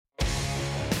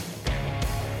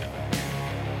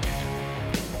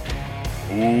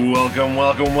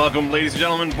Welcome, ladies and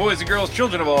gentlemen, boys and girls,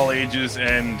 children of all ages,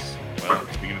 and, well,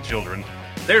 speaking of children,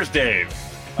 there's Dave.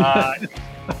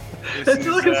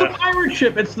 It's a pirate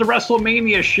ship. It's the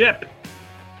WrestleMania ship.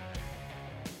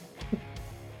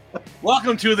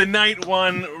 Welcome to the Night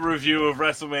 1 review of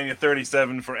WrestleMania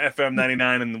 37 for FM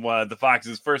 99 and the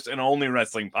Fox's first and only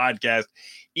wrestling podcast,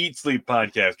 Eat, Sleep,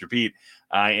 Podcast, Repeat.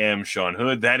 I am Sean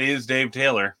Hood. That is Dave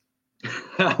Taylor.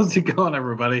 How's it going,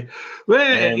 everybody? Well,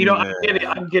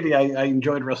 I'm giddy. I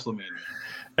enjoyed WrestleMania.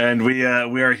 And we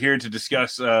are here to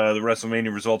discuss the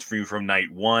WrestleMania results for you from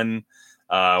Night 1.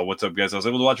 What's up, guys? I was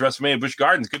able to watch WrestleMania Busch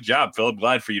Gardens. Good job, Philip.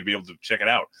 Glad for you to be able to check it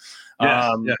out.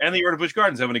 Yes. And that you were at Busch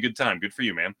Gardens having a good time. Good for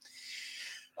you, man.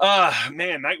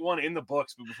 Man, Night 1 in the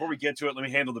books. But before we get to it, let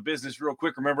me handle the business real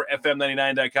quick. Remember,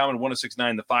 FM99.com and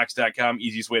 1069thefox.com.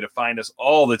 Easiest way to find us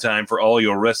all the time for all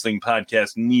your wrestling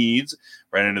podcast needs.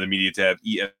 Right under the media tab,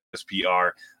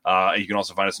 ESPR. You can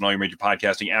also find us on all your major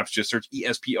podcasting apps. Just search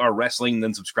ESPR Wrestling,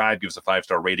 then subscribe. Give us a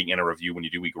 5-star rating and a review when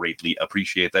you do. We greatly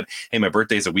appreciate that. Hey, my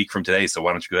birthday's a week from today, so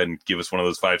why don't you go ahead and give us one of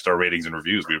those 5-star ratings and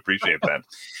reviews? We appreciate that.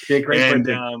 Be a great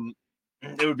birthday.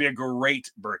 It would be a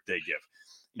great birthday gift.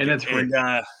 And it's free.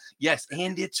 Yes,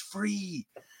 and it's free.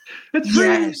 It's free.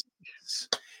 Yes.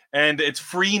 And it's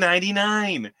free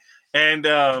 99. And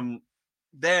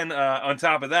then on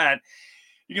top of that,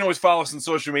 you can always follow us on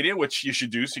social media, which you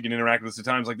should do so you can interact with us at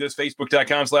times like this.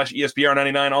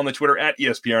 Facebook.com/ESPR99, on the Twitter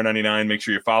 @ESPR99. Make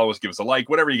sure you follow us, give us a like,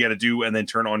 whatever you got to do, and then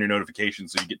turn on your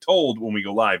notifications so you get told when we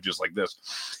go live, just like this.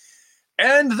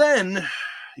 And then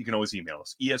you can always email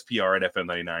us,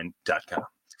 ESPR@FM99.com.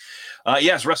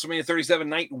 Yes, WrestleMania 37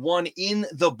 Night 1 in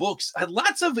the books.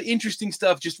 Lots of interesting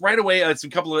stuff. Just right away, it's a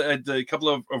couple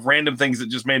of random things that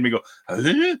just made me go,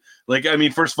 huh? Like, I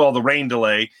mean, first of all, the rain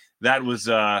delay. That was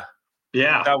that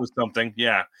was something.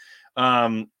 Yeah,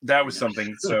 that was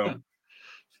something. So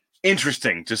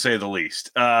interesting to say the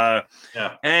least. And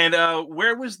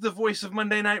where was the voice of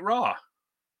Monday Night Raw?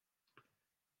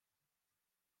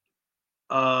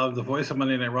 The voice of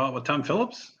Monday Night Raw with Tom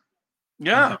Phillips.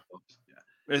 Yeah. Tom Phillips.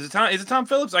 Is it Tom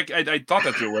Phillips? I thought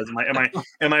that's who it was.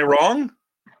 Am I wrong?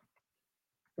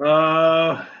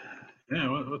 Let's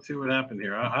see what happened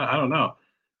here. I don't know.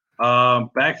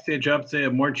 Backstage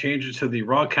update: more changes to the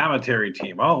Raw commentary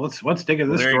team. Oh, let's dig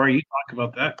into this story. You talk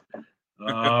about that.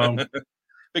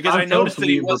 Because I noticed that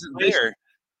he wasn't there.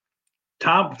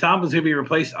 Tom was going to be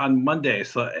replaced on Monday,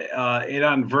 so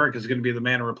Adon Verk is going to be the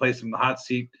man to replace him in the hot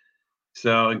seat.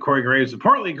 So, and Corey Graves is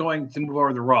apparently going to move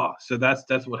over to Raw. So that's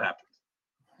what happened.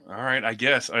 All right, I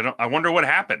guess. I wonder what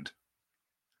happened.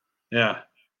 Yeah.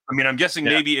 I mean, I'm guessing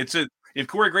maybe if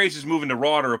Corey Graves is moving to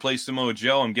Raw to replace Samoa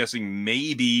Joe, I'm guessing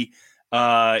maybe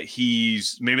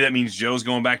that means Joe's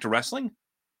going back to wrestling.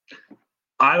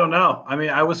 I don't know. I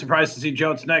mean, I was surprised to see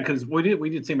Joe tonight because we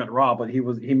did see him at Raw, but he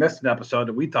missed an episode,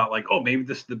 and we thought like, oh, maybe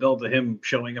this is the build to him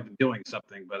showing up and doing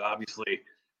something. But obviously,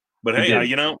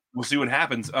 we'll see what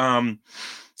happens. I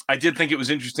did think it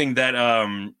was interesting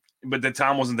that but that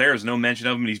Tom wasn't there. There's no mention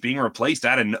of him, and he's being replaced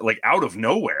out of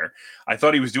nowhere. I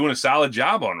thought he was doing a solid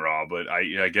job on Raw, but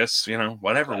I guess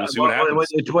whatever. We'll see what happens.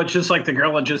 It's just like the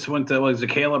girl that just went to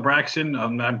Kayla Braxton.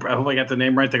 I hope I got the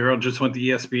name right. The girl just went to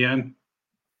ESPN.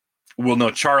 Well,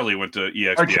 no, Charlie went to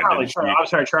ESPN. Or Charlie. I'm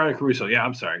sorry, Charlie Caruso. Yeah,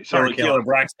 I'm sorry. Sorry, Kayla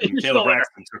Braxton. Kayla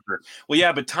Braxton took her. Well,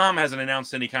 yeah, but Tom hasn't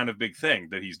announced any kind of big thing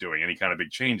that he's doing, any kind of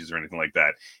big changes or anything like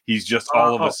that. He's just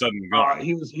all of a sudden gone.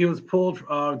 He was pulled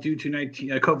due to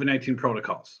COVID-19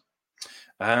 protocols.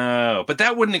 Oh, but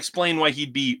that wouldn't explain why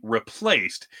he'd be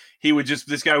replaced.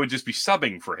 This guy would just be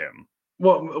subbing for him.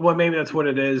 Well, maybe that's what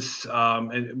it is.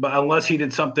 But unless he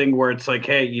did something where it's like,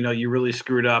 hey, you really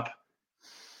screwed up.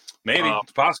 Maybe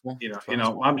it's possible.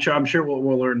 I'm sure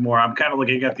we'll learn more. I'm kind of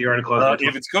looking at the article.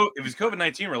 If it's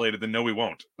COVID-19 related, then no, we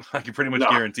won't. I can pretty much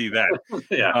guarantee that.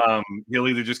 Yeah. He'll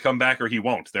either just come back or he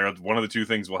won't. One of the two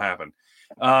things will happen.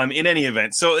 In any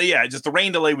event, so yeah, just the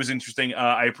rain delay was interesting.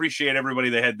 I appreciate everybody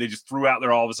they just threw out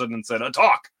there all of a sudden and said a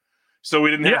talk, so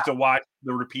we didn't have to watch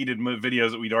the repeated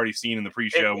videos that we'd already seen in the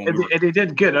pre-show. And he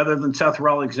did good, other than Seth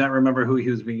Rollins. I don't remember who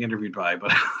he was being interviewed by,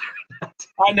 but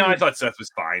I thought Seth was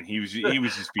fine. He was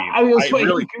just being.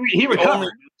 He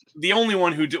recovered. The only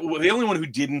one who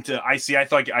didn't. I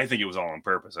think it was all on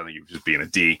purpose. I think he was just being a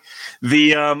D.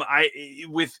 The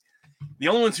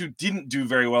only ones who didn't do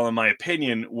very well, in my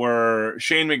opinion, were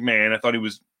Shane McMahon. I thought he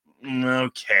was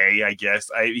okay, I guess.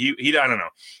 I don't know.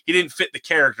 He didn't fit the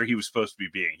character he was supposed to be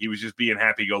being. He was just being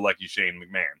happy-go-lucky Shane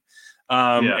McMahon.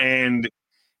 And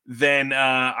then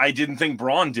I didn't think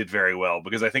Braun did very well,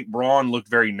 because I think Braun looked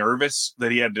very nervous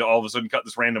that he had to all of a sudden cut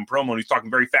this random promo, and he's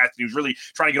talking very fast, and he was really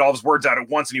trying to get all his words out at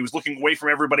once, and he was looking away from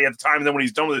everybody at the time, and then when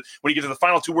he's done with it, when he gets to the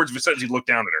final two words of a sentence, he'd look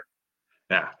down at her.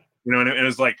 Yeah. You know, and it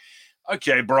was like,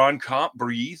 okay, Braun,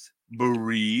 breathe.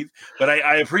 But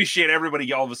I appreciate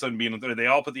everybody all of a sudden being there. They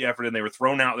all put the effort in. They were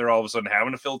thrown out there all of a sudden,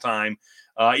 having to fill time.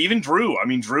 Even Drew. I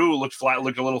mean, Drew looked a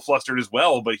little flustered as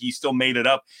well, but he still made it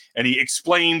up, and he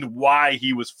explained why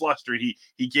he was flustered.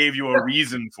 He gave you a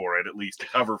reason for it, at least to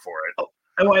cover for it.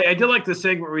 Oh, I did like the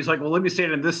segment where he's like, "Well, let me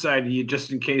stand on this side of you,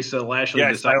 just in case Lashley."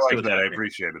 Yes, I like that. I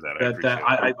appreciated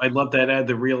that. I love that. Add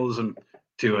the realism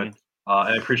to it.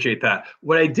 I appreciate that.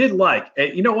 What I did like,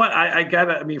 you know what, I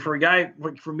gotta, I mean, for a guy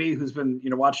like for me who's been,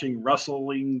 watching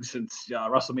wrestling since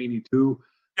WrestleMania 2,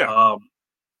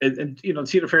 and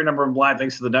seen a fair number of them live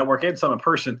thanks to the network and some in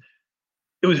person,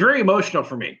 it was very emotional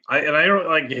for me. I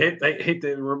don't hate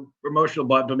the emotional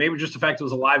button, but maybe just the fact it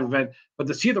was a live event. But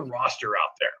to see the roster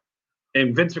out there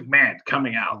and Vince McMahon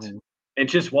coming out and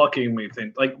just welcoming me,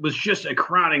 was just a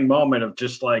crowning moment of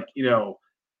just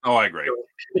Oh, I agree.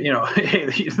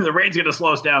 Hey, the rain's going to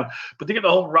slow us down, but to get the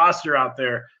whole roster out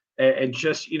there and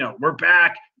just, we're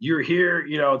back. You're here.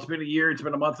 It's been a year. It's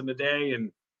been a month and a day.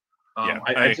 And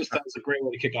I just thought it was a great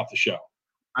way to kick off the show.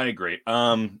 I agree.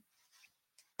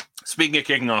 Speaking of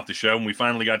kicking off the show, when we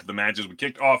finally got to the matches, we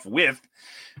kicked off with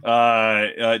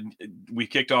Bobby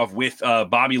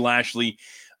Lashley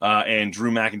and Drew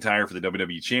McIntyre for the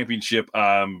WWE Championship.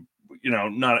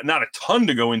 Not a ton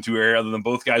to go into here other than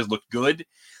both guys looked good.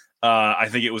 I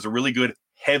think it was a really good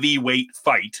heavyweight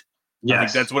fight. Yes. I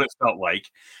think that's what it felt like.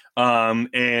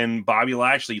 And Bobby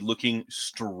Lashley looking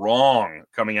strong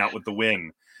coming out with the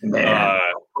win.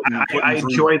 I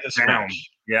enjoyed this match.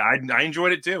 Yeah, I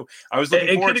enjoyed it too. I was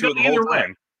looking forward to it the whole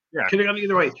time. Yeah, could have gone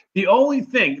either way. The only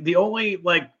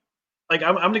I'm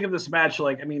gonna give this match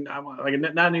I'm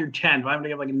not near 10, but I'm gonna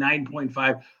give a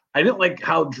 9.5. I didn't like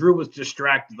how Drew was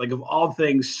distracted, of all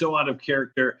things, so out of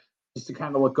character, just to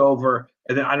kind of look over.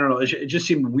 And then I don't know, it just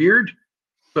seemed weird,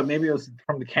 but maybe it was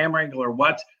from the camera angle or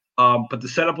what. But the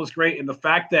setup was great, and the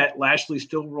fact that Lashley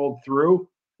still rolled through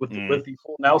with the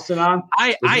full Nelson on.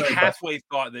 I halfway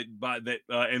thought that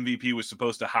MVP was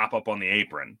supposed to hop up on the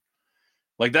apron.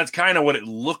 That's kind of what it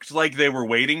looked like they were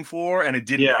waiting for, and it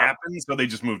didn't happen, so they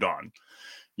just moved on.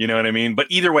 You know what I mean? But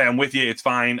either way, I'm with you. It's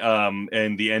fine.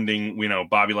 And the ending,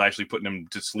 Bobby Lashley putting him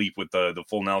to sleep with the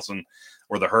full Nelson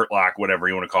or the Hurt Lock, whatever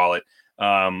you want to call it.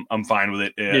 I'm fine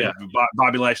with it.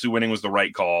 Bobby Lashley winning was the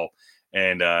right call.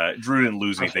 And Drew didn't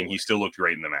lose anything. He still looked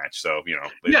great in the match. So,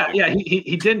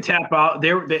 he didn't tap out.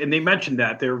 And they mentioned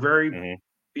that. They were very,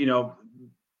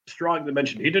 strong to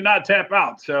mention he did not tap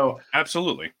out. So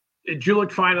absolutely. Drew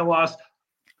looked fine and lost.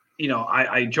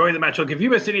 I enjoy the match. Look, if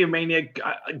you missed any of Mania,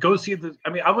 go see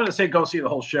I'm going to say go see the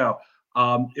whole show.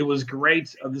 It was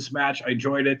great of this match. I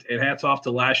enjoyed it. And hats off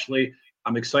to Lashley.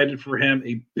 I'm excited for him.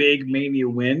 A big Mania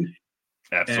win.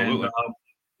 Absolutely.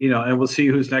 And, and we'll see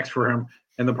who's next for him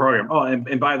in the program. Oh,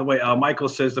 and by the way, Michael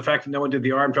says the fact that no one did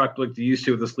the arm drop like they used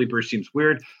to with the sleeper seems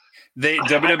weird.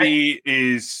 WWE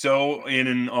is so in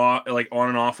and off, on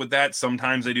and off with that.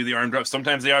 Sometimes they do the arm drop.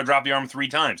 Sometimes they drop the arm 3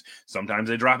 times. Sometimes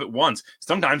they drop it once.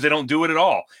 Sometimes they don't do it at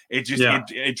all. It just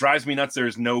it drives me nuts.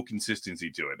 There's no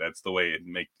consistency to it. That's the way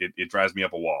it drives me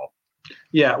up a wall.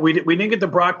 Yeah, we didn't get the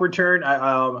Brock return.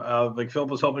 Phil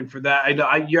was hoping for that.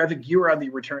 I think you were on the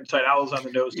return side. I was on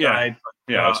the nose side.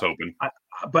 But, I was hoping.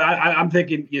 I'm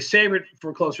thinking you save it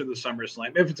for closer to the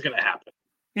SummerSlam if it's going to happen.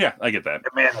 Yeah, I get that.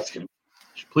 Man, that's going to.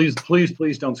 Please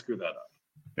don't screw that up.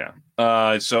 Yeah.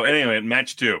 So anyway,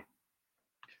 match 2.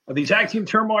 The tag team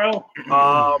turmoil.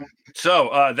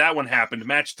 So that one happened.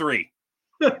 Match 3.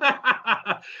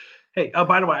 Hey,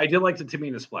 by the way, I did like the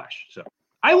Tamina splash. So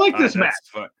I like this match.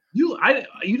 Fun. You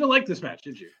didn't like this match,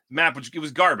 did you? It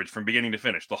was garbage from beginning to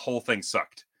finish. The whole thing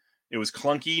sucked. It was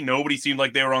clunky. Nobody seemed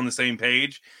like they were on the same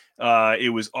page.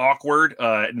 It was awkward.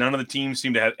 None of the teams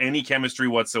seemed to have any chemistry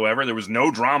whatsoever. There was no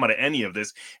drama to any of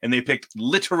this, and they picked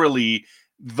literally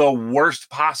the worst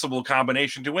possible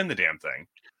combination to win the damn thing.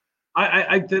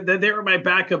 They were my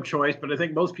backup choice, but I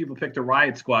think most people picked a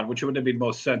Riot Squad, which would have made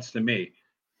most sense to me.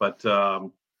 But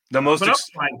the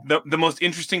most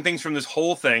interesting things from this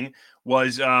whole thing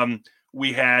was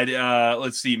we had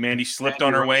Mandy slipped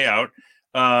on her way out,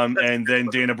 and then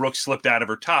Dana Brooke slipped out of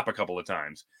her top a couple of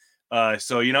times. Those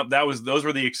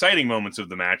were the exciting moments of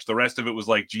the match. The rest of it was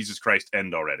like, Jesus Christ,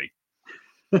 end already.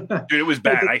 Dude, it was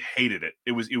bad. I hated it.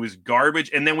 It was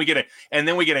garbage. And then we get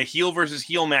a heel versus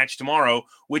heel match tomorrow,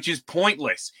 which is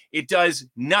pointless. It does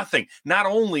nothing. Not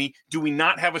only do we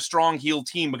not have a strong heel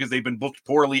team because they've been booked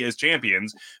poorly as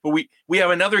champions, but we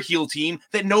have another heel team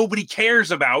that nobody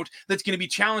cares about that's going to be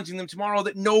challenging them tomorrow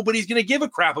that nobody's going to give a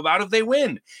crap about if they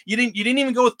win. You didn't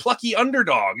even go with plucky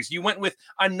underdogs. You went with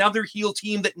another heel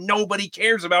team that nobody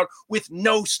cares about with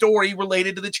no story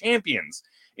related to the champions.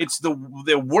 It's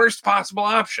the worst possible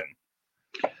option.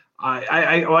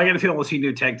 I got a feeling we'll see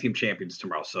new tag team champions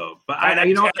tomorrow. So, but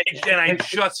I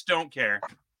just don't care.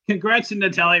 Congrats to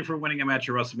Natalya for winning a match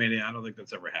at WrestleMania. I don't think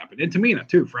that's ever happened. And Tamina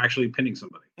too for actually pinning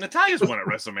somebody. Natalya's won at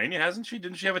WrestleMania, hasn't she?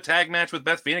 Didn't she have a tag match with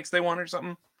Beth Phoenix? They won or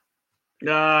something?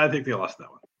 I think they lost that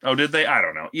one. Oh, did they? I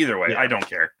don't know. Either way, yeah. I don't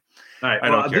care. All right.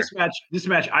 Well, this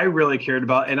match I really cared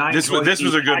about, and this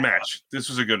was a good match. This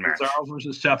was a good match. Cesaro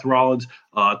versus Seth Rollins.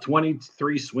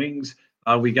 23 swings.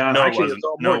 We got it wasn't.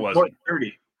 It wasn't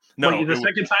 30. No, the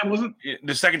second time wasn't.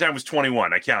 The second time was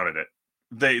 21. I counted it.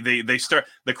 They start.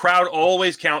 The crowd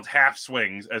always counts half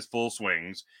swings as full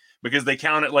swings because they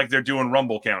count it like they're doing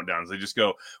Rumble countdowns. They just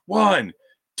go 1,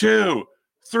 2,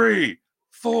 3,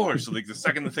 4. So the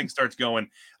second the thing starts going,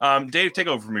 Dave, take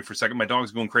over for me for a second. My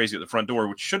dog's going crazy at the front door,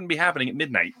 which shouldn't be happening at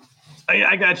midnight.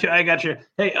 I got you.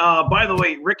 Hey, by the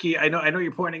way, Ricky, I know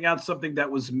you're pointing out something that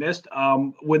was missed.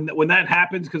 When that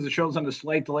happens, because it shows on the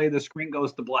slight delay, the screen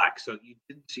goes to black, so you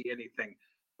didn't see anything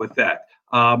with that.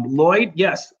 Lloyd,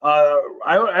 yes. I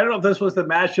don't know if this was the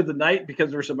match of the night because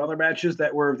there were some other matches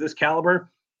that were of this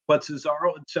caliber, but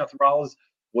Cesaro and Seth Rollins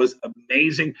was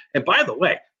amazing. And by the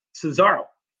way, Cesaro,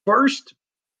 first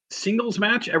singles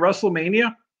match at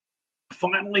WrestleMania,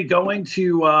 finally going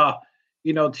to not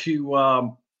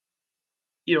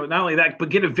only that, but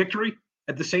get a victory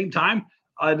at the same time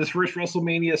in this first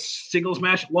WrestleMania singles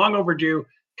match. Long overdue.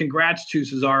 Congrats to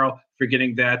Cesaro for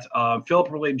getting that.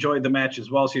 Philip really enjoyed the match as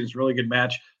well. So it was a really good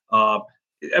match.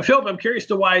 Philip, I'm curious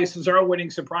to why Cesaro winning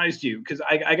surprised you, because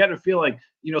I got a feeling,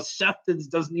 Seth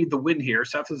doesn't need the win here.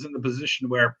 Seth is in the position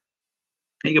where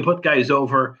he can put guys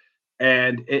over,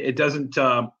 and it doesn't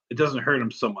hurt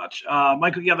him so much.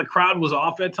 Michael, yeah, the crowd was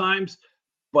off at times,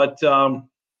 but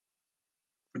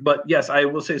yes, I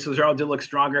will say Cesaro did look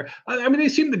stronger. I mean, they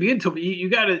seem to be into it. You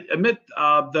got to admit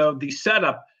the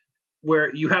setup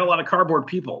where you had a lot of cardboard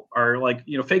people or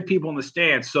fake people in the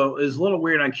stands. So it's a little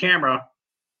weird on camera.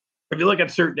 If you look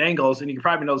at certain angles, and you can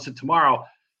probably notice it tomorrow,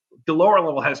 the lower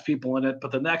level has people in it,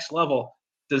 but the next level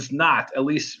does not, at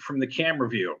least from the camera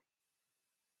view.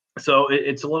 So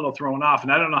it's a little thrown off.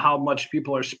 And I don't know how much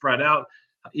people are spread out,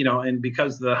 and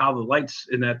because how the lights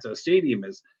in that stadium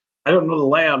is, I don't know the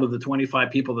layout of the 25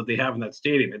 people that they have in that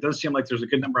stadium. It does seem like there's a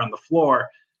good number on the floor.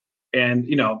 And,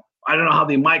 I don't know how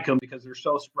they mic them because they're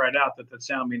so spread out that the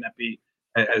sound may not be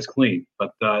as clean.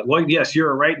 But, Lloyd, yes,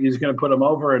 you're right. He's going to put them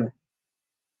over. And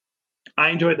I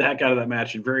enjoyed the heck out of that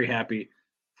match and very happy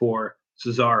for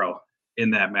Cesaro in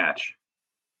that match.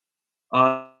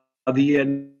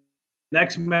 The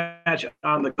next match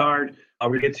on the card we're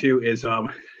going to get to is I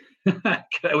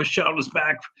wish Sean was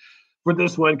back for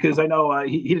this one because I know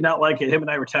he did not like it. Him and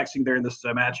I were texting during this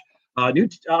match. New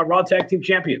Raw Tag Team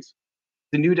Champions.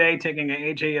 The New Day taking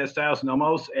AJ Styles and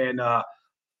Omos. And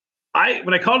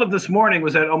when I called it this morning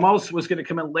was that Omos was going to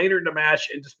come in later in the match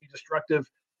and just be destructive,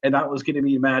 and that was going to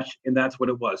be a match, and that's what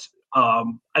it was.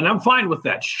 And I'm fine with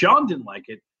that. Sean didn't like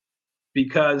it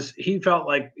because he felt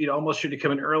like Omos should have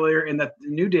come in earlier, and that the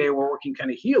New Day were working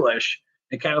kind of heelish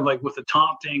and kind of like with the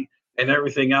taunting and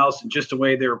everything else, and just the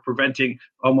way they were preventing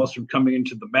Omos from coming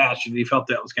into the match, and he felt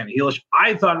that was kind of heelish.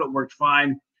 I thought it worked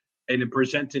fine, and it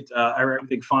presented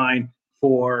everything fine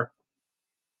for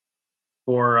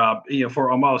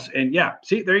Omos. And yeah,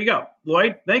 see, there you go,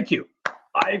 Lloyd. Thank you.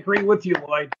 I agree with you,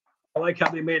 Lloyd. I like how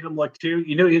they made him look too.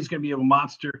 You knew he was going to be a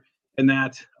monster in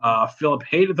that. Philip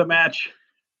hated the match.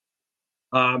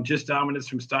 Just dominance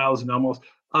from Styles and Omos.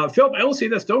 Philip, I will say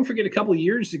this. Don't forget, a couple of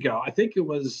years ago, I think it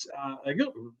was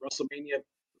WrestleMania,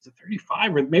 was it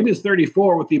 35 or maybe it's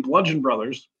 34 with the Bludgeon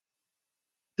Brothers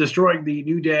destroying the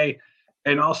New Day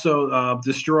and also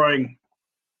destroying,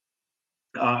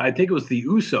 I think it was the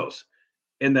Usos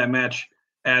in that match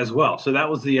as well. So that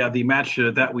was the match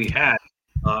that we had.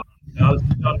 I was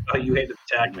talking about you hated the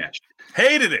tag match.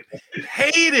 Hated it.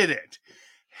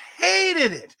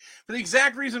 For the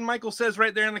exact reason Michael says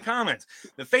right there in the comments.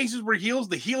 The faces were heels,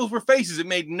 the heels were faces. It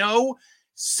made no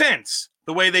sense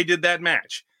the way they did that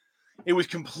match. It was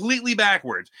completely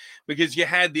backwards because you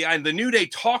had the New Day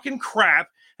talking crap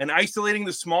and isolating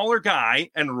the smaller guy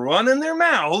and running their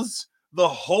mouths the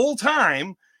whole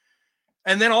time,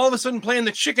 and then all of a sudden playing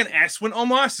the chicken ass when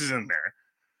Omos is in there.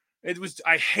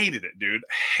 I hated it, dude.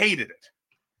 Hated it.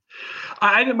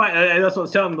 I didn't mind. That's what I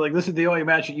was telling him. Like, this is the only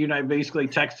match that you and I basically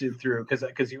texted through because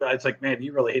it's like, man, he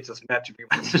really hates this match.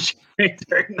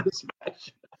 During this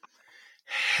match.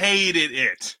 Hated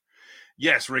it.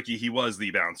 Yes, Ricky, he was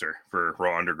the bouncer for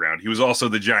Raw Underground. He was also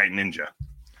the giant ninja.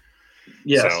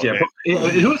 Yes, so, yeah.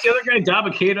 Who was the other guy?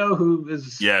 Dabakato, who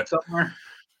is somewhere?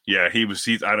 Yeah,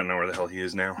 I don't know where the hell he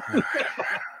is now.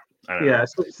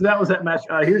 So that was that match.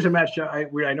 Here's a match I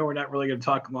know we're not really going to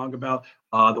talk long about.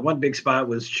 The one big spot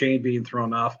was Shane being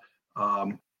thrown off.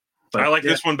 But I like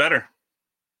this one better.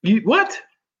 What?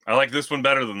 I like this one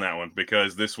better than that one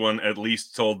because this one at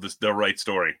least told the right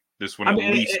story. This one at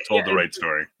least told the right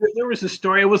story. There was a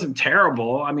story. It wasn't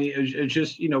terrible. I mean, it was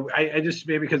just, I just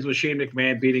maybe because it was Shane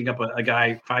McMahon beating up a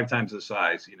guy 5 times his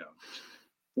size,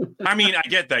 I mean, I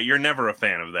get that. You're never a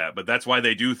fan of that, but that's why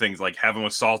they do things like have him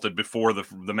assaulted before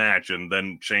the match, and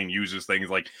then Shane uses things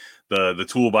like the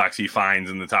toolbox he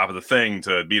finds in the top of the thing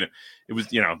to beat him. It was,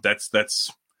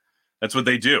 that's what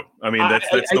they do. I mean, that's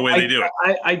the way they do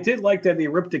it. I did like that they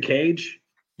ripped the cage.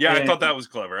 Yeah, I thought that was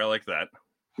clever. I like that.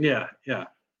 Yeah.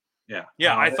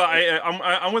 I thought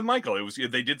I'm with Michael. It was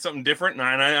they did something different,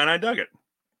 and I dug it.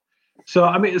 So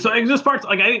I mean, this part's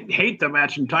like I didn't hate the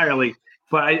match entirely.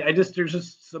 But I just there's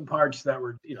just some parts that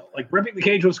were, like ripping the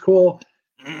cage was cool.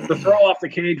 The throw off the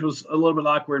cage was a little bit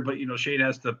awkward, but Shane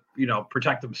has to,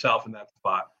 protect himself in that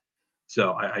spot.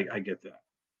 So I get that.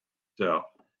 So,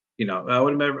 I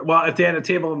would have been, well, if they had a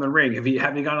table in the ring,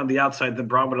 had he gone on the outside, then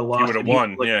Braun would have lost. He would have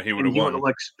won. He would have won. He would have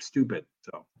looked stupid.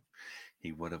 So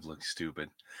he would have looked stupid.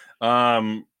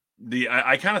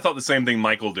 I kind of thought the same thing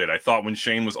Michael did. I thought when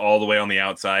Shane was all the way on the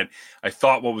outside, I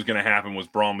thought what was going to happen was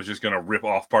Braun was just going to rip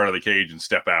off part of the cage and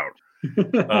step out,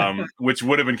 which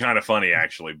would have been kind of funny,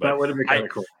 actually. But that would have been kind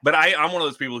of cool. But I'm one of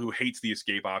those people who hates the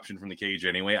escape option from the cage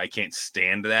anyway. I can't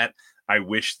stand that. I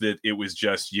wish that it was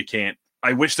just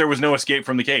I wish there was no escape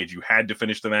from the cage. You had to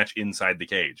finish the match inside the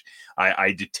cage.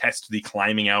 I detest the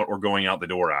climbing out or going out the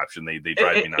door option. They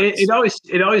drive me nuts.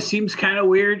 It always seems kind of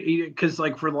weird because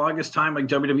like for the longest time, like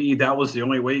WWE, that was the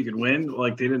only way you could win.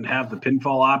 Like they didn't have the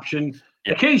pinfall option.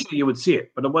 Yeah. Occasionally you would see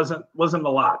it, but it wasn't a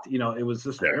lot. It was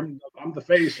just I'm the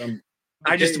face.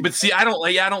 I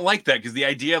don't like that because the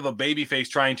idea of a babyface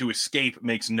trying to escape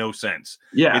makes no sense.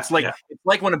 Yeah, it's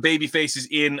like when a babyface is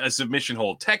in a submission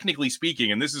hold. Technically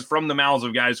speaking, and this is from the mouths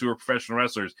of guys who are professional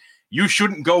wrestlers, you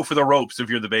shouldn't go for the ropes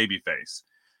if you're the babyface.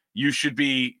 You should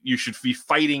be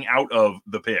fighting out of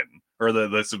the pin or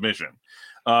the submission.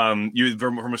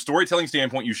 From a storytelling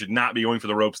standpoint, you should not be going for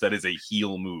the ropes. That is a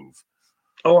heel move.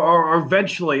 Or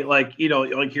eventually, like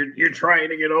you're trying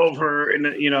to get over, and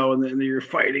and then you're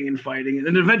fighting, and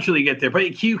then eventually you get there.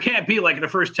 But you can't be like in the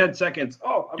first 10 seconds.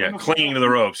 Clinging to the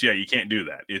ropes. Yeah, you can't do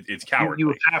that. It's cowardly.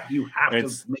 You have to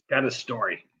make that a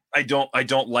story. I don't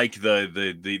like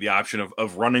the option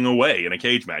of running away in a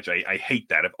cage match. I hate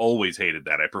that. I've always hated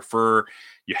that. I prefer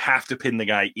you have to pin the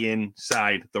guy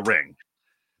inside the ring.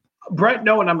 Brett,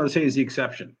 no one I'm going to say is the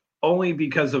exception, only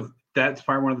because of. That's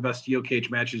probably one of the best steel cage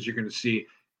matches you're going to see.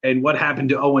 And what happened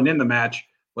to Owen in the match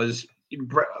was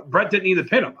Brett didn't need to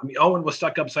pin him. I mean, Owen was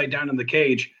stuck upside down in the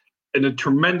cage in a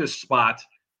tremendous spot.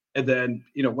 And then,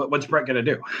 what's Brett going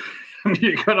to do?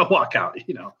 You're going to walk out,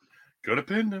 Could have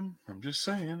pinned him. I'm just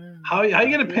saying. How you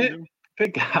going to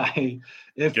pin guy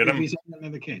if he's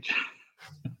in the cage?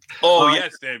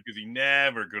 Yes, Dave, because he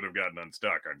never could have gotten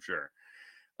unstuck, I'm sure.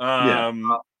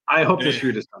 I hope this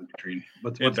route is done, Katrine.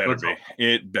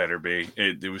 It better be.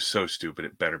 It was so stupid.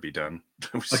 It better be done.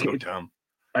 It was so dumb.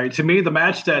 All right, to me, the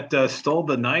match that stole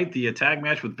the night, the tag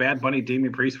match with Bad Bunny,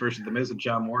 Damian Priest versus The Miz and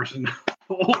John Morrison.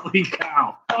 Holy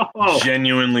cow!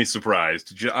 Genuinely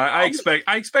surprised. I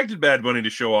expected Bad Bunny to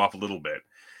show off a little bit.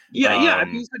 Yeah.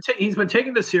 He's been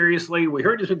taking this seriously. We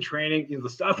heard he's been training. The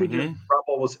stuff he did in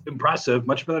Rumble was impressive,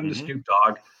 much better than the Snoop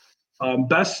Dogg.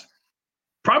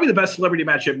 Probably the best celebrity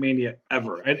match at Mania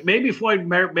ever. And maybe Floyd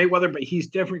Mayweather, but he's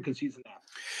different because he's an athlete.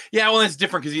 Yeah, well, that's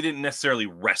different because he didn't necessarily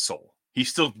wrestle. He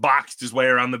still boxed his way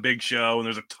around the big show, and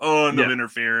there's a ton of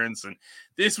interference. And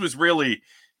this was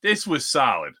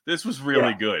solid. This was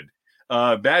really good.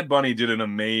 Bad Bunny did an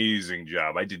amazing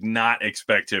job. I did not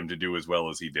expect him to do as well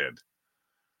as he did.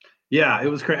 Yeah, it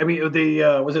was crazy. I mean,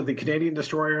 was it the Canadian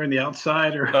Destroyer on the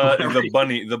outside, or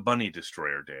the Bunny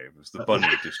Destroyer, Dave? It was the Bunny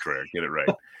Destroyer. Get it right.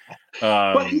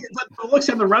 But looks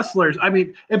at the wrestlers. I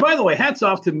mean, and by the way, hats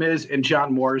off to Miz and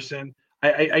John Morrison.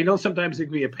 I know sometimes it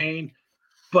can be a pain,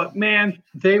 but man,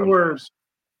 they were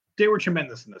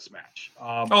tremendous in this match.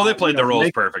 They played their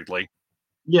roles perfectly.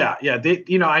 Yeah. They,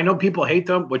 I know people hate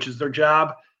them, which is their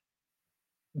job.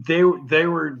 They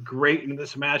were great in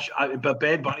this match, but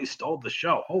Bad Bunny stole the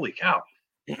show. Holy cow!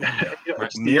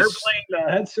 It's the airplane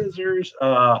head scissors.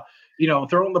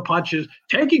 Throwing the punches,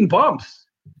 taking bumps.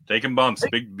 Taking bumps.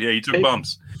 He took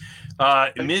bumps.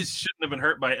 Miz shouldn't have been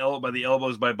hurt by the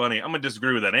elbows by Bunny. I'm gonna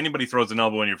disagree with that. Anybody throws an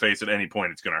elbow in your face at any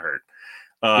point, it's gonna hurt.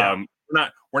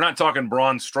 We're not talking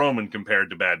Braun Strowman compared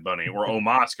to Bad Bunny or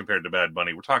Omos compared to Bad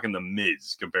Bunny. We're talking the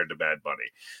Miz compared to Bad Bunny.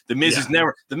 The Miz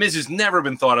has never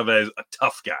been thought of as a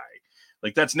tough guy.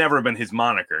 Like, that's never been his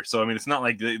moniker. So I mean, it's not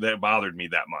like that bothered me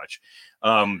that much.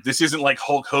 This isn't like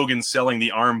Hulk Hogan selling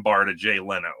the arm bar to Jay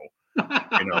Leno.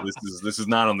 This is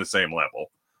not on the same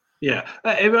level. Yeah,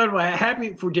 I'm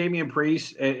happy for Damian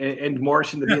Priest and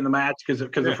Morrison to be in the match because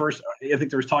at first I think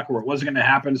there was talk where it wasn't going to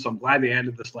happen. So I'm glad they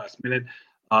ended this last minute.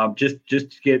 Just to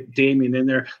get Damian in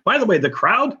there. By the way, the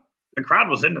crowd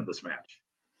was into this match.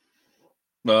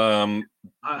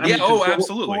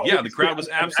 Absolutely. Yeah, the crowd was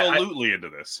absolutely into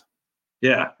this.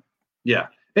 Yeah.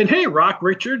 And hey, Rock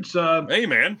Richards. Hey,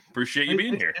 man, appreciate you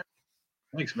being here.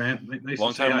 Thanks, man. Nice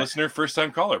long time listener, first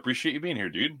time caller. Appreciate you being here,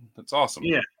 dude. That's awesome.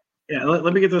 Yeah.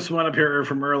 Let me get this one up here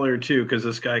from earlier too, because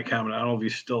this guy commented. I don't know if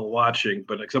he's still watching,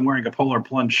 but because I'm wearing a Polar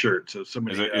Plunge shirt, so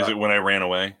somebody. Is it when I ran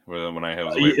away? When I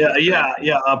was away?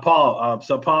 Paul.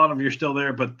 So Paul, I don't know if you're still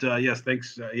there, but yes,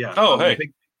 thanks. Hey,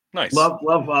 nice.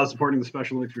 Love supporting the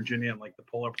Special Olympics Virginia and like the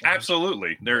Polar Plunge.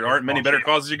 Absolutely, there aren't many better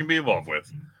causes you can be involved with.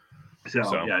 So.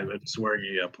 Yeah, I'm just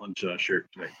wearing a plunge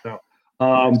shirt today. So,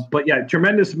 but yeah,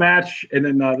 tremendous match, and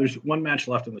then there's one match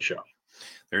left on the show.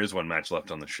 There is one match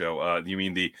left on the show. You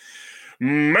mean the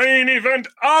main event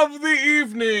of the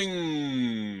evening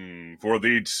for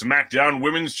the SmackDown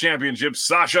Women's Championship?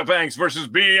 Sasha Banks versus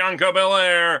Bianca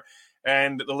Belair,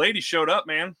 and the ladies showed up,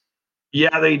 man.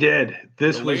 Yeah, they did.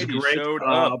 This was great. Showed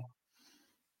up.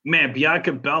 Man,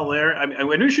 Bianca Belair. I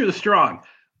knew she was strong.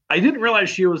 I didn't realize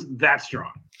she was that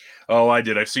strong. Oh, I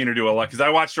did. I've seen her do a lot because I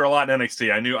watched her a lot in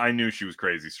NXT. I knew she was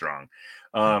crazy strong.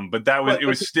 But it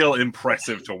was still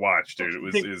impressive to watch, dude. It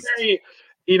was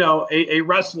a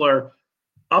wrestler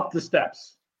up the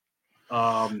steps.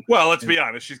 Well, let's be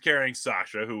honest. She's carrying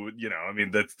Sasha, who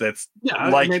that's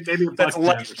like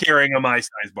carrying a my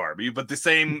size Barbie, but the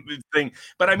same thing.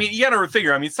 But I mean, you got to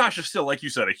figure. I mean, Sasha's still, like you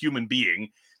said, a human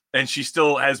being, and she's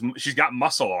got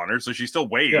muscle on her, so she still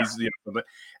weighs. Yeah.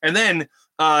 And then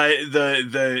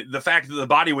the fact that the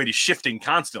body weight is shifting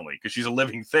constantly because she's a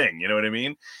living thing. You know what I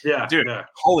mean? Yeah, dude. Yeah.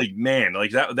 Holy man!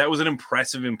 Like that was an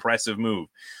impressive move.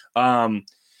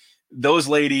 Those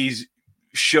ladies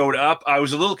showed up. I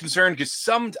was a little concerned because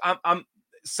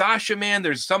Sasha, man.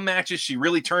 There's some matches she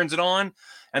really turns it on,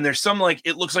 and there's some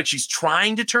it looks like she's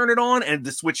trying to turn it on, and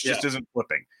the switch just isn't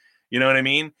flipping. You know what I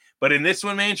mean? But in this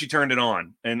one, man, she turned it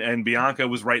on, and Bianca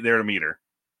was right there to meet her.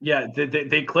 Yeah,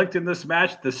 they clicked in this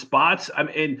match. The spots,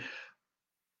 the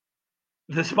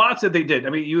spots that they did. I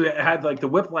mean, you had like the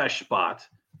whiplash spot.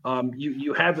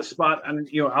 You had the spot on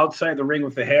outside the ring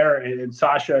with the hair and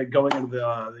Sasha going into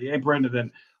the apron, and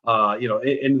then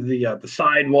into the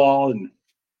sidewall, and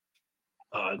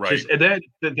right. And then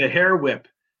the hair whip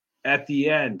at the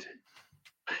end.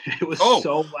 It was so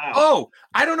loud. Oh,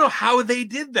 I don't know how they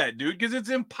did that, dude, because it's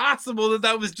impossible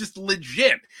that was just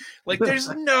legit. Like, there's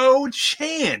no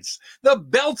chance. The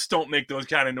belts don't make those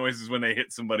kind of noises when they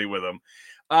hit somebody with them.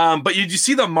 But did you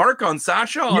see the mark on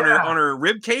Sasha on her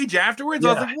rib cage afterwards?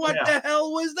 I was like, what the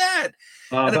hell was that?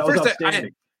 And at first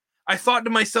I thought to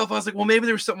myself, I was like, well, maybe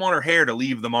there was something on her hair to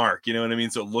leave the mark. You know what I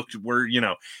mean? So it looked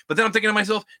but then I'm thinking to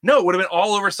myself, no, it would have been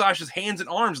all over Sasha's hands and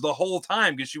arms the whole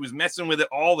time because she was messing with it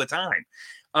all the time.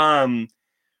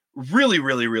 Really,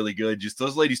 really, really good. Just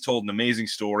those ladies told an amazing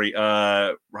story.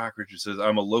 Rock Richard says,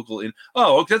 I'm a local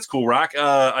okay, that's cool, Rock.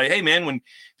 Hey man, if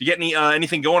you get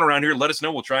anything going around here, let us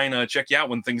know. We'll try and check you out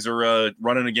when things are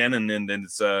running again and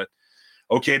it's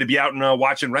okay to be out and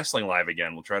watching wrestling live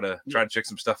again. We'll try to check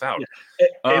some stuff out. Yeah.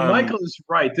 And Michael is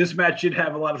right. This match did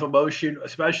have a lot of emotion,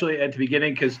 especially at the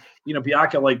beginning, because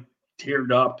Bianca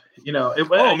teared up.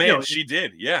 She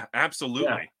did. Yeah,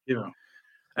 absolutely. Yeah,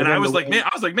 and I was like, man,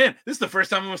 this is the first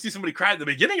time I'm gonna see somebody cry at the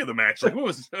beginning of the match. Like, what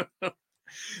was let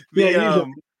me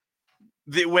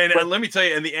tell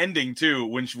you, and the ending too,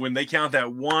 when they count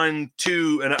that 1,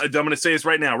 2, and I'm gonna say this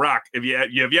right now, Rock. If you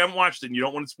haven't watched it and you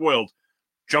don't want it spoiled,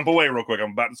 jump away real quick.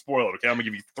 I'm about to spoil it. Okay, I'm gonna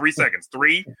give you 3 seconds.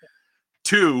 3,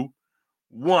 2,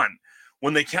 1.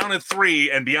 When they counted 3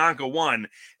 and Bianca won,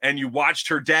 and you watched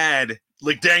her dad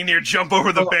dang near jump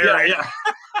over the barrier. Yeah.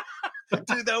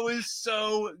 Dude, that was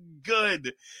so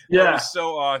good. Yeah. That was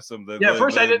so awesome. I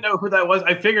didn't know who that was.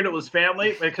 I figured it was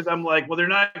family because I'm like, well, they're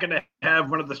not going to have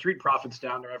one of the Street Profits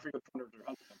down there. I figured it was her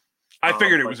husband. I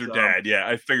figured it was her dad. Yeah,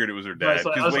 I figured it was her dad.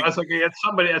 I was like, it's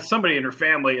somebody in her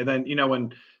family. And then,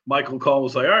 when Michael Cole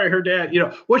was like, all right, her dad,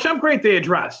 which I'm great they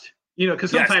addressed.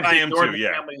 because sometimes I they am ignore too. the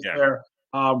Yeah, families yeah. there.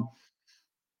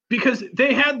 Because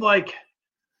they had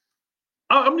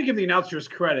I'm going to give the announcers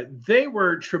credit. They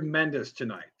were tremendous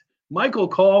tonight. Michael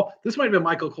Cole, this might have been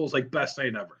Michael Cole's best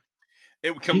night ever.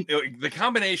 The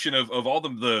combination of all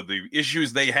the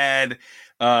issues they had,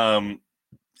 and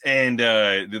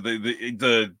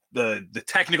the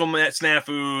technical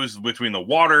snafus between the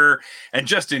water and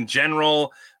just in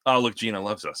general. Look, Gina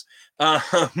loves us.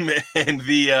 And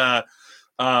the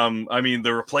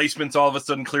replacements all of a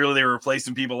sudden, clearly they were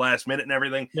replacing people last minute and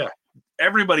everything. Yeah.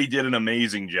 Everybody did an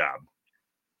amazing job.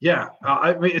 Yeah.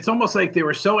 It's almost like they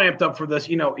were so amped up for this,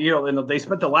 and they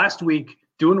spent the last week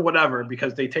doing whatever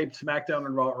because they taped SmackDown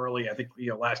and Raw early, I think,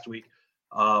 last week.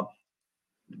 But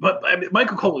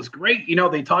Michael Cole was great.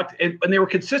 They talked and they were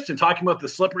consistent talking about the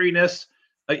slipperiness,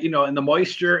 and the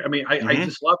moisture. I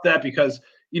just love that because,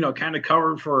 kind of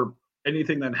covered for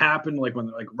anything that happened, like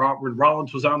when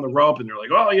Rollins was on the rope and they're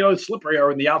like, oh, it's slippery, or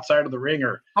in the outside of the ring,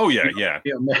 or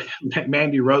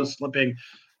Mandy Rose slipping.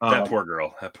 That poor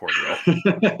girl.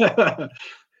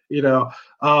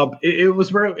 It was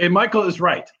very, and Michael is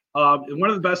right. One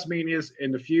of the best manias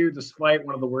in the feud, despite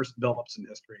one of the worst buildups in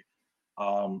history.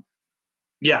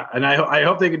 Yeah, and I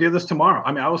hope they can do this tomorrow.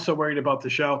 I was so worried about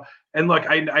the show. And look,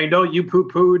 I know you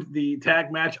poo-pooed the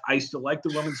tag match. I still like the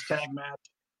women's tag match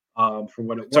for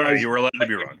what it was. Sorry, you were allowed to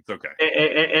be wrong. It's okay.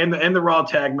 And the Raw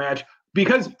tag match,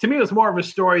 because to me it was more of a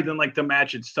story than the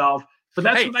match itself. But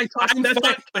that's what I thought.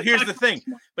 But here's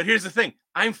the thing.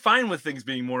 I'm fine with things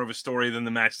being more of a story than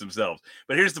the match themselves.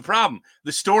 But here's the problem.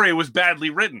 The story was badly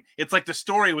written. It's like the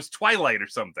story was Twilight or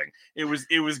something. It was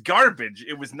garbage.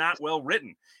 It was not well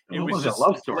written. It was just a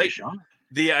love story, Sean.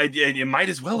 The idea, it might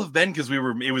as well have been because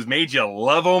it was made you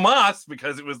love Omos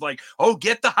because it was like, oh,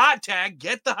 get the hot tag.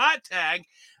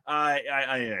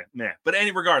 But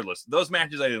regardless, those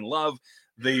matches I didn't love.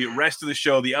 The rest of the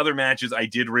show, the other matches, I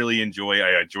did really enjoy.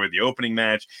 I enjoyed the opening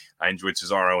match. I enjoyed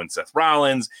Cesaro and Seth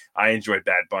Rollins. I enjoyed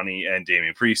Bad Bunny and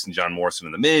Damian Priest and John Morrison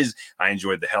and The Miz. I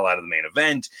enjoyed the hell out of the main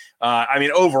event.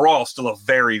 Overall, still a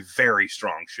very, very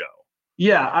strong show.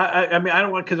 Yeah, I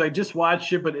don't want, because I just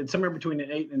watched it, but it's somewhere between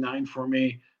an 8 and a 9 for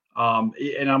me.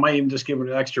 And I might even just give it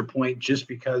an extra point just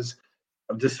because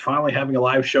of just finally having a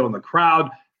live show in the crowd,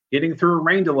 getting through a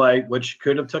rain delay, which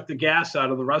could have took the gas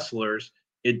out of the wrestlers.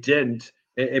 It didn't.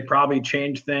 It probably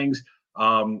changed things.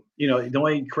 The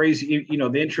only crazy,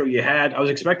 the intro you had, I was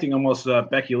expecting almost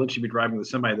Becky Lynch to be driving the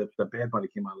semi that the Bad Bunny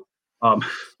came out of.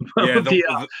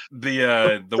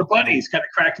 The bunnies kind of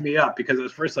cracked me up because it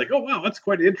was first like, oh wow, that's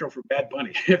quite an intro for Bad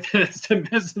Bunny. It's the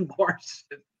Miz and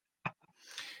Morrison.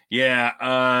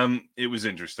 Yeah, it was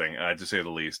interesting to say the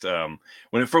least. When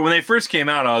they first came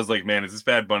out, I was like, man, is this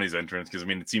Bad Bunny's entrance? Because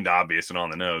it seemed obvious and on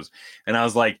the nose. And I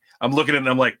was like, I'm looking at it and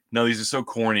I'm like, no, these are so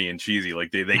corny and cheesy.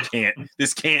 Like they can't.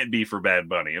 This can't be for Bad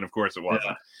Bunny. And of course it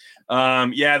wasn't.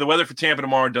 The weather for Tampa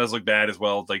tomorrow does look bad as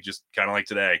well. Like just kind of like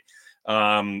today.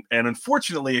 And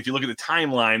unfortunately, if you look at the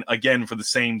timeline again for the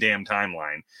same damn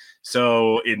timeline,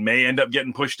 so it may end up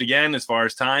getting pushed again as far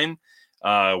as time.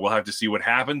 We'll have to see what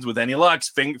happens with any luck.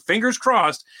 Fingers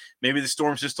crossed. Maybe the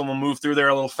storm system will move through there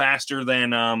a little faster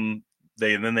than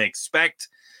they expect,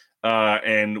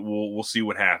 and we'll see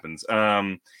what happens.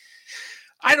 I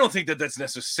don't think that's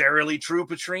necessarily true,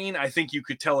 Patrine. I think you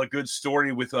could tell a good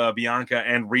story with Bianca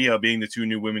and Rhea being the two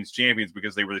new women's champions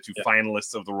because they were the two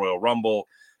finalists of the Royal Rumble,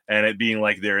 and it being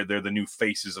like they're the new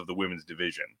faces of the women's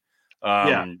division.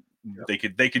 They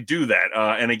could do that.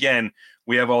 And again,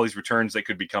 we have all these returns that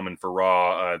could be coming for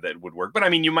Raw that would work.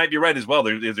 But you might be right as well.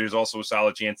 There's also a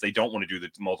solid chance they don't want to do the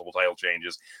multiple title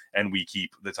changes and we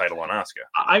keep the title on Asuka.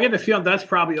 I get a feeling that's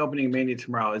probably opening Mania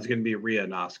tomorrow is going to be Rhea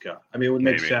and Asuka. It would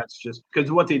make sense just because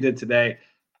of what they did today.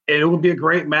 And it would be a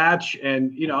great match,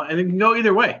 and and it can go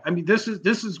either way. This is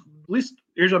at least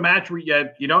here's a match where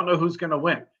you don't know who's going to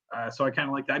win. So I kind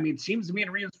of like that. It seems to be in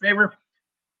Rhea's favor.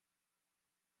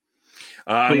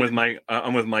 I'm with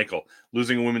Michael.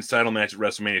 Losing a women's title match at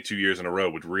WrestleMania 2 years in a row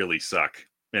would really suck,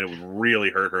 and it would really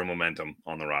hurt her momentum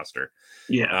on the roster.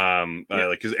 Yeah.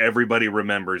 Because everybody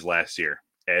remembers last year.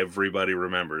 Everybody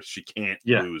remembers she can't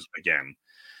lose again.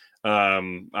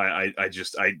 If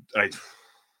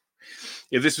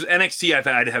this was NXT,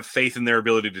 I'd have faith in their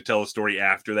ability to tell a story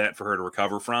after that for her to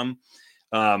recover from.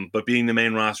 But being the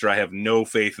main roster, I have no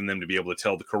faith in them to be able to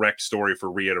tell the correct story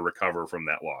for Rhea to recover from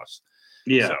that loss.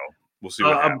 Yeah. So we'll see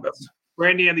what happens.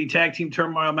 Randy and the tag team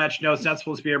turmoil match. No, it's not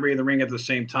supposed to be everybody in the ring at the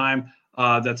same time.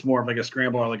 That's more of like a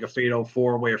scramble or like a fatal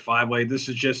 4-way or 5-way. This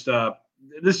is just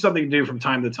this is something to do from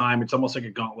time to time. It's almost like a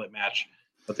gauntlet match,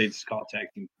 but they just call it tag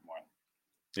team turmoil.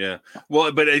 Yeah.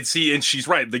 Well, but see, and she's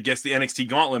right. The NXT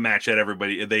Gauntlet match had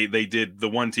everybody. They did the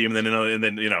one team and then another, and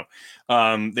then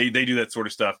they do that sort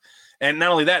of stuff. And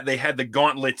not only that, they had the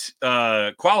Gauntlet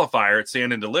qualifier at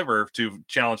Stand and Deliver to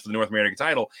challenge for the North American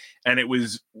title. And it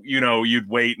was, you'd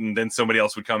wait and then somebody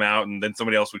else would come out and then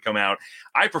somebody else would come out.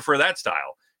 I prefer that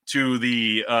style to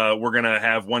the we're going to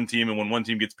have one team, and when one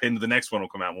team gets pinned, the next one will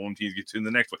come out. When one team gets pinned,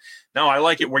 the next one. No, I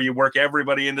like it where you work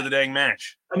everybody into the dang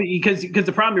match. I mean, because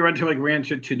the problem you ran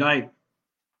into tonight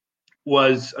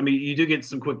was, I mean, you do get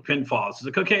some quick pinfalls. It's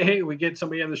like, okay, hey, we get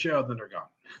somebody on the show, then they're gone.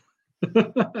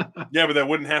 Yeah, but that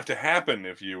wouldn't have to happen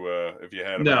if you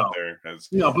had them out there.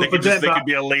 They could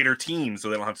be a later team, so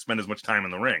they don't have to spend as much time in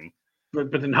the ring.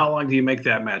 But then how long do you make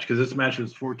that match? Because this match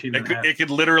was 14 and a half. It could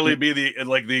literally be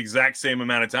the exact same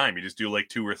amount of time. You just do like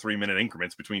 2 or 3 minute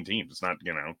increments between teams. It's not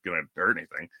going to hurt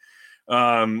anything.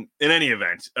 In any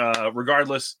event,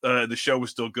 regardless, the show was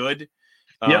still good.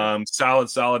 Yep.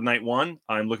 Solid night 1.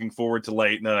 I'm looking forward to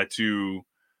night 2,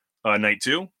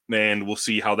 and we'll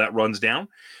see how that runs down.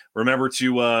 Remember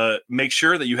to make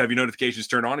sure that you have your notifications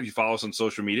turned on if you follow us on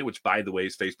social media, which, by the way,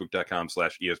 is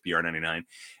facebook.com/ESPR99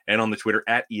 and on the Twitter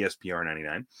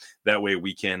 @ESPR99. That way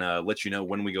we can let you know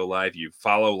when we go live. You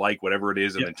follow, like, whatever it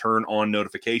is, and then turn on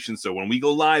notifications. So when we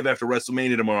go live after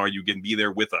WrestleMania tomorrow, you can be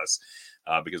there with us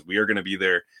because we are going to be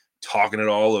there talking it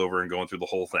all over and going through the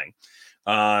whole thing.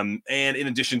 And in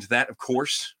addition to that, of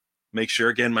course, make sure,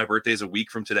 again, my birthday is a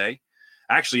week from today.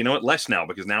 Actually, you know what? Less now,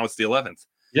 because now it's the 11th.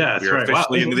 Yeah, that's right.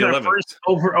 Officially into the 11th. First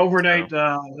overnight.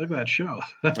 Look at that show.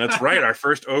 That's right. Our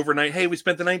first overnight. Hey, we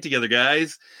spent the night together,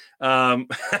 guys. Dave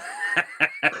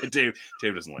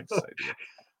doesn't like this idea.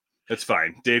 That's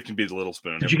fine. Dave can be the little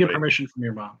spoon. Did you get permission from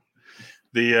your mom?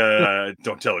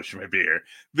 Don't tell her, she might be here.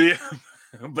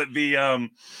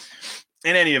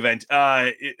 In any event,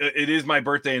 it is my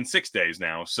birthday in 6 days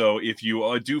now. So if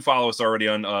you do follow us already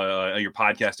on your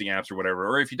podcasting apps or whatever,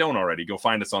 or if you don't already, go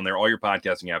find us on there. All your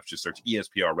podcasting apps, just search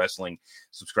ESPR Wrestling,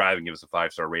 subscribe, and give us a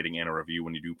 5-star rating and a review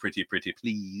when you do, pretty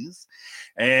please.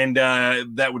 And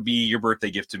that would be your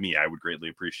birthday gift to me. I would greatly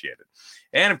appreciate it.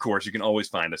 And of course, you can always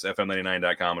find us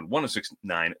FM99.com and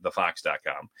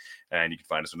 1069thefox.com. And you can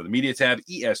find us under the media tab,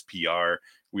 ESPR.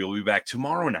 We will be back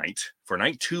tomorrow night for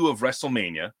night 2 of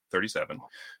WrestleMania 37.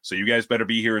 So you guys better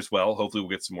be here as well. Hopefully we'll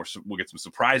get some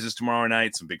surprises tomorrow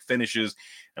night, some big finishes,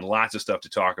 and lots of stuff to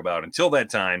talk about. Until that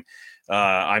time,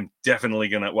 I'm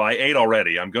definitely I ate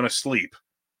already. I'm going to sleep.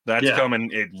 That's coming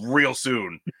real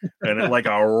soon. And like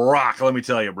a rock, let me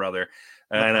tell you, brother.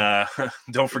 And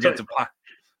don't forget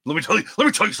let me tell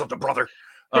you something, brother.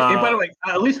 Hey, by the way,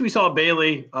 at least we saw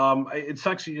Bayley. It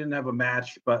sucks she didn't have a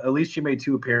match, but at least she made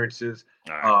 2 appearances.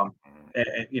 But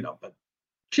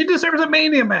she deserves a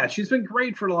Mania match. She's been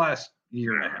great for the last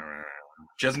year and a half.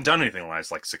 She hasn't done anything in the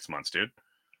last 6 months, dude.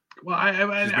 Well, I know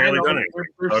done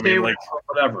anything.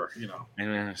 Whatever,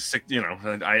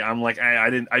 I'm like,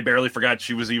 I barely forgot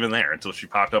she was even there until she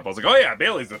popped up. I was like, oh yeah,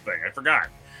 Bayley's the thing. I forgot.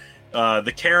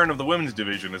 The Karen of the women's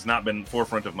division has not been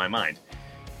forefront of my mind.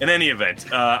 In any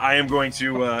event, I am going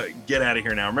to get out of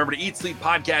here now. Remember to eat, sleep,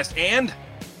 podcast, and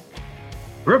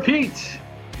repeat.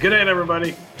 Good night,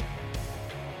 everybody.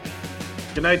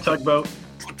 Good night, Tugboat.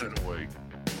 Put that away.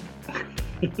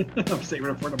 I'm saving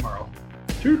it for tomorrow.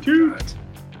 Toot toot.